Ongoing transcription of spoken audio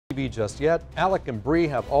TV just yet. Alec and Bree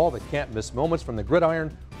have all the can't-miss moments from the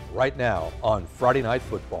gridiron right now on Friday Night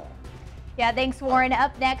Football. Yeah, thanks, Warren.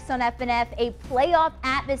 Up next on FNF, a playoff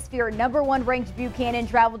atmosphere. #1 ranked Buchanan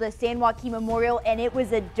traveled to San Joaquin Memorial, and it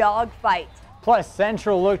was a dogfight. Plus,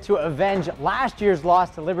 Central looked to avenge last year's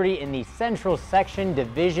loss to Liberty in the Central Section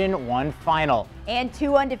Division I final. And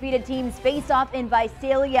 2 undefeated teams face off in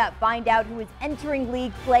Visalia. Find out who is entering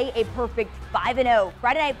league play a perfect 5-0.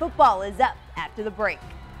 Friday Night Football is up after the break.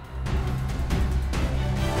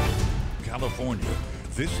 California,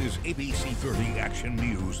 this is ABC 30 Action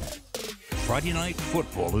News. Friday Night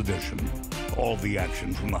Football Edition. All the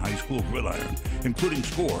action from the high school gridiron, including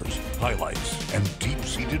scores, highlights, and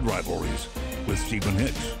deep-seated rivalries with Stephen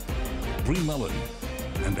Hicks, Bree Mellon,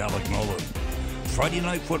 and Alec Nolan. Friday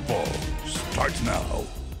Night Football starts now.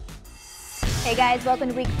 Hey guys, welcome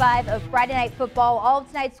to week 5 of Friday Night Football. All of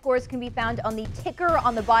tonight's scores can be found on the ticker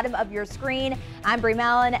on the bottom of your screen. I'm Bree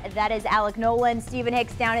Mellon, that is Alec Nolan. Stephen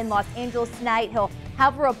Hicks down in Los Angeles tonight. He'll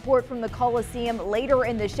have a report from the Coliseum later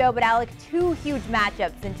in the show, but Alec, 2 huge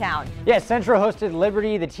matchups in town. Yes, Central hosted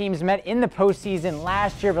Liberty. The teams met in the postseason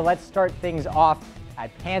last year, but let's start things off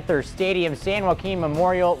at Panther Stadium. San Joaquin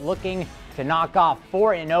Memorial looking to knock off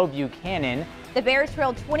 4-0 Buchanan. The Bears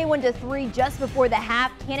trailed 21-3 just before the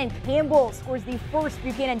half. Cannon Campbell scores the first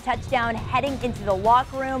Buchanan touchdown heading into the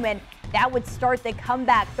locker room, and that would start the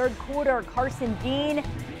comeback. Third quarter, Carson Dean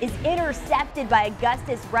is intercepted by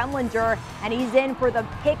Augustus Remlinger, and he's in for the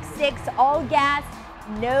pick 6. All gas,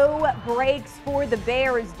 no breaks for the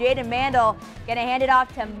Bears. Jaden Mandel gonna hand it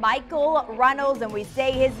off to Michael Runnels, and we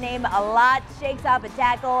say his name a lot. Shakes off a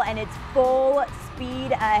tackle, and it's full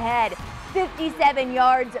speed ahead. 57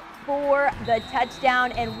 yards for the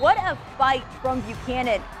touchdown, and what a fight from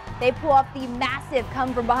Buchanan. They pull off the massive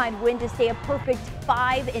come-from-behind win to stay a perfect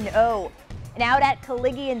 5-0. And out at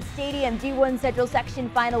Collegian Stadium, D1 Central Section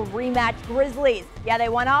Final rematch, Grizzlies. Yeah, they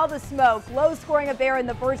won all the smoke. Low-scoring affair in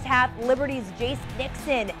the first half. Liberty's Jace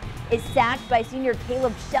Nixon is sacked by senior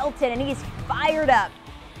Caleb Shelton, and he's fired up.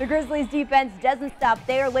 The Grizzlies defense doesn't stop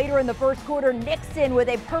there. Later in the first quarter, Nixon with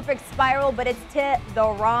a perfect spiral, but it's to the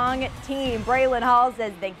wrong team. Braylon Hall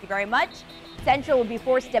says, thank you very much. Central will be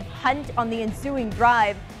forced to punt on the ensuing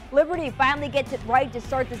drive. Liberty finally gets it right to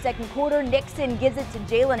start the second quarter. Nixon gives it to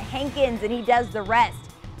Jalen Hankins, and he does the rest.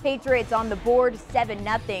 Patriots on the board,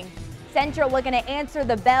 7-0. Central looking to answer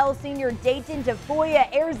the bell. Senior Dayton Tafoya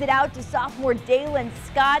airs it out to sophomore Dalen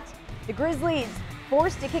Scott. The Grizzlies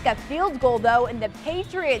forced to kick a field goal, though, and the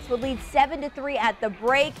Patriots would lead 7-3 at the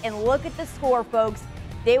break. And look at the score, folks.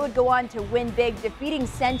 They would go on to win big, defeating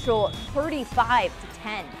Central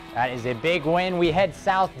 35-10. That is a big win. We head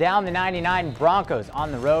south down the 99. Broncos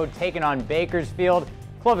on the road, taking on Bakersfield.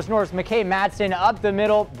 Clovis North's McKay Madsen up the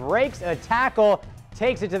middle, breaks a tackle,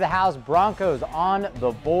 takes it to the house. Broncos on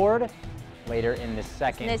the board later in the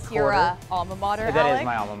second quarter. Is this your alma mater, That Alec? is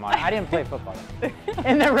my alma mater. I didn't play football.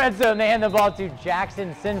 In the red zone, they hand the ball to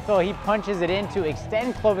Jackson Sinfill. He punches it in to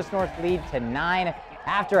extend Clovis North's lead to 9.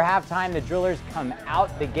 After halftime, the Drillers come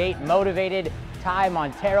out the gate motivated. Ty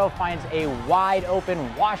Montero finds a wide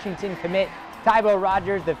open Washington commit. Tybo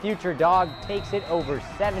Rogers, the future dog, takes it over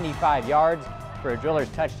 75 yards for a Drillers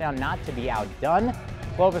touchdown, not to be outdone.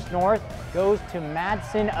 Clovis North goes to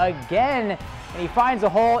Madsen again, and he finds a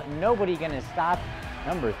hole. Nobody gonna stop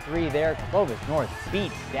number 3 there. Clovis North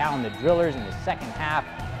beats down the Drillers in the second half.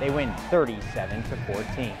 They win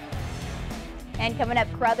 37-14. And coming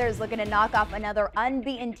up, Crothers looking to knock off another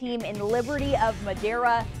unbeaten team in Liberty of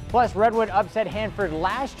Madeira. Plus, Redwood upset Hanford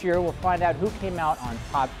last year. We'll find out who came out on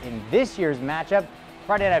top in this year's matchup.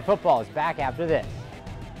 Friday Night Football is back after this.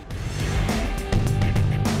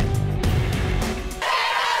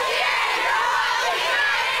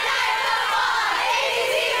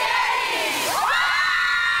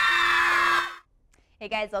 Hey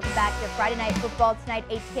guys, welcome back to Friday Night Football. Tonight,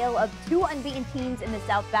 a tale of 2 unbeaten teams in the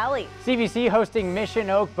South Valley. CVC hosting Mission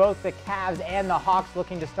Oak, both the Cavs and the Hawks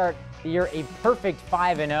looking to start the year a perfect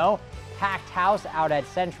 5-0. Packed house out at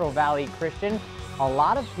Central Valley Christian. A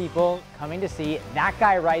lot of people coming to see that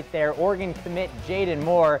guy right there, Oregon commit Jaden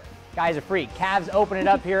Moore. Guy's a freak. Cavs open it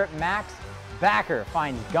up here. Max Backer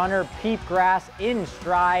finds Gunner Peepgrass in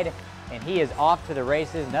stride, and he is off to the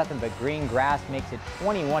races. Nothing but green grass makes it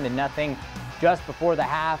 21-0. Just before the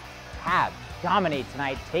half, Cavs dominate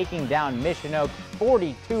tonight, taking down Mission Oak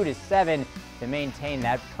 42-7 to maintain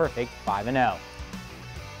that perfect 5-0.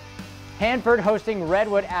 Hanford hosting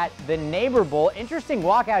Redwood at the Neighbor Bowl. Interesting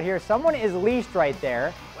walkout here. Someone is leashed right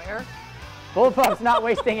there. Where? Bullpups not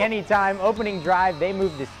wasting any time. Opening drive, they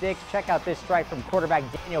move the sticks. Check out this strike from quarterback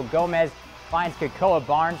Daniel Gomez. Finds Kakoa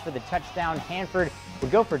Barnes for the touchdown. Hanford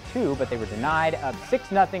would go for 2, but they were denied. Up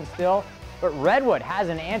 6-0 still. But Redwood has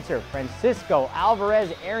an answer. Francisco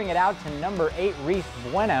Alvarez airing it out to number 8, Reese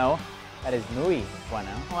Bueno. That is Muy Bueno.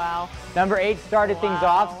 Wow. Number 8 started things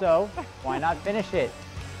off, so why not finish it?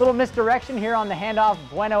 Little misdirection here on the handoff.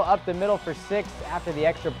 Bueno up the middle for 6 after the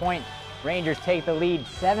extra point. Rangers take the lead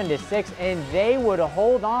 7-6, and they would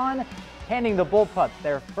hold on, handing the Bullpups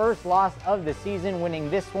their first loss of the season, winning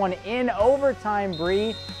this one in overtime,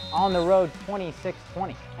 Bree, on the road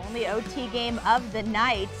 26-20. Only OT game of the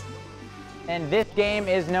night. And this game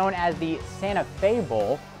is known as the Santa Fe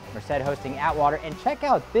Bowl. Merced hosting Atwater. And check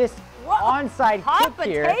out this onside hot kick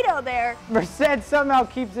here. potato there. Merced somehow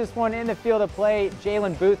keeps this one in the field of play.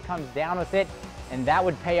 Jalen Booth comes down with it, and that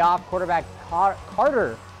would pay off. Quarterback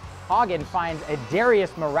Carter Hagen finds a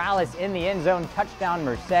Darius Morales in the end zone. Touchdown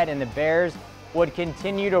Merced, and the Bears would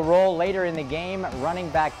continue to roll later in the game. Running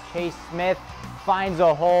back Chase Smith finds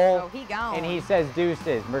a hole, he gone. and he says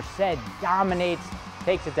deuces. Merced dominates,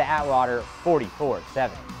 takes it to Atwater 44-7.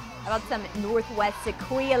 How about some Northwest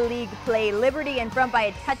Sequoia League play? Liberty in front by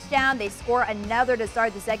a touchdown. They score another to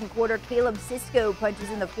start the second quarter. Caleb Cisco punches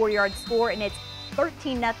in the 4-yard score, and it's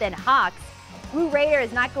 13-0 Hawks. Blue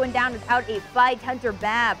Raiders not going down without a fight. Hunter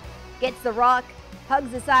Babb gets the rock,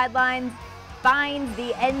 hugs the sidelines, finds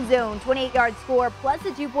the end zone. 28-yard score plus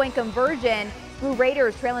a 2-point conversion. Blue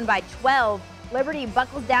Raiders trailing by 12. Liberty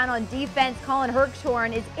buckles down on defense. Colin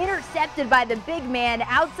Hirschhorn is intercepted by the big man,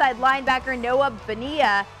 outside linebacker Noah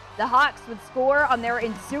Bonilla. The Hawks would score on their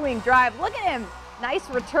ensuing drive. Look at him. Nice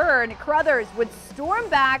return. Crothers would storm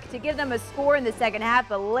back to give them a score in the second half,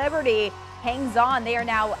 but Liberty hangs on. They are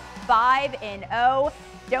now 5-0.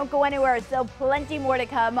 Don't go anywhere. Still plenty more to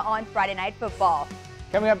come on Friday Night Football.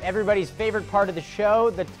 Coming up, everybody's favorite part of the show,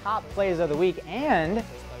 the top plays of the week, and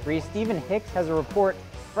Stephen Hicks has a report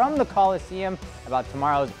from the Coliseum about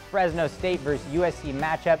tomorrow's Fresno State versus USC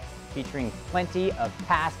matchup, featuring plenty of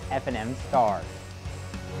past F&M stars.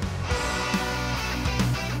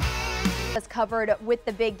 Was covered with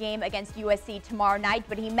the big game against USC tomorrow night,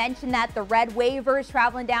 but he mentioned that the red waivers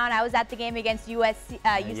traveling down. I was at the game against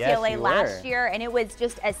UCLA last year, and it was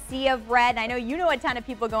just a sea of red. And I know you know a ton of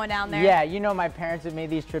people going down there. Yeah, you know my parents have made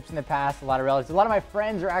these trips in the past. A lot of relatives. A lot of my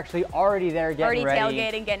friends are actually already there getting ready. Already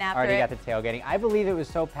tailgating, getting after Already it. got the tailgating. I believe it was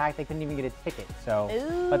so packed they couldn't even get a ticket. So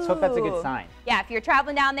let's hope that's a good sign. Yeah, if you're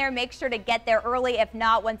traveling down there, make sure to get there early. If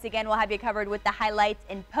not, once again, we'll have you covered with the highlights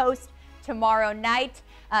in post tomorrow night.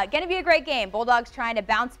 Going to be a great game. Bulldogs trying to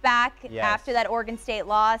bounce back after that Oregon State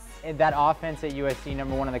loss. And that offense at USC,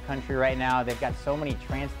 #1 in the country right now. They've got so many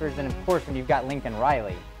transfers, and of course, when you've got Lincoln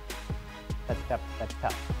Riley, that's tough. That's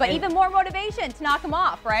tough. But even more motivation to knock him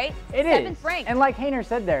off, right? It 7th is. ranked. And like Hainer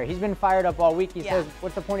said there, he's been fired up all week. He says,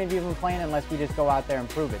 what's the point of even playing unless we just go out there and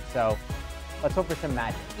prove it? So let's hope for some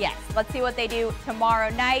magic. Yes, let's see what they do tomorrow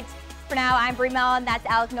night. For now, I'm Bree Mellon. That's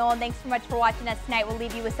Alec Nolan. Thanks so much for watching us tonight. We'll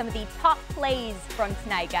leave you with some of the top plays from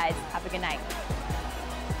tonight, guys. Have a good night.